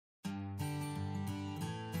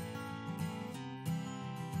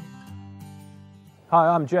Hi,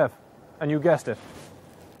 I'm Jeff, and you guessed it.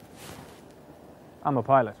 I'm a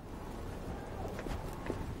pilot.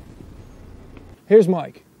 Here's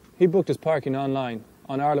Mike. He booked his parking online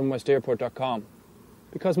on IrelandWestAirport.com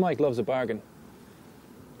because Mike loves a bargain.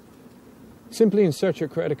 Simply insert your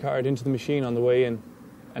credit card into the machine on the way in,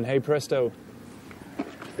 and hey presto.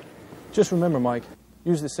 Just remember, Mike,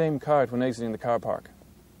 use the same card when exiting the car park.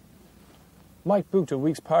 Mike booked a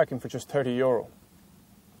week's parking for just €30.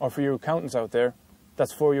 Or for you accountants out there,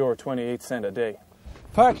 that's €4.28 a day.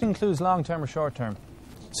 Parking includes long-term or short-term,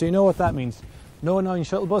 so you know what that means. No annoying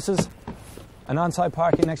shuttle buses, and on-site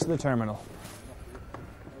parking next to the terminal.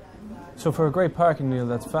 So for a great parking deal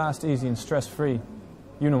that's fast, easy and stress-free,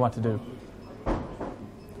 you know what to do.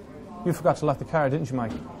 You forgot to lock the car, didn't you,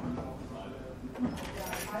 Mike?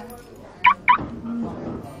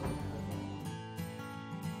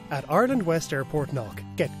 At Ireland West Airport Knock,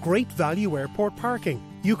 get great value airport parking.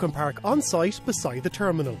 You can park on site beside the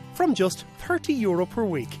terminal from just €30 per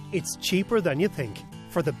week. It's cheaper than you think.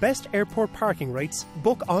 For the best airport parking rates,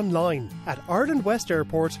 book online at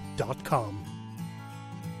IrelandWestAirport.com.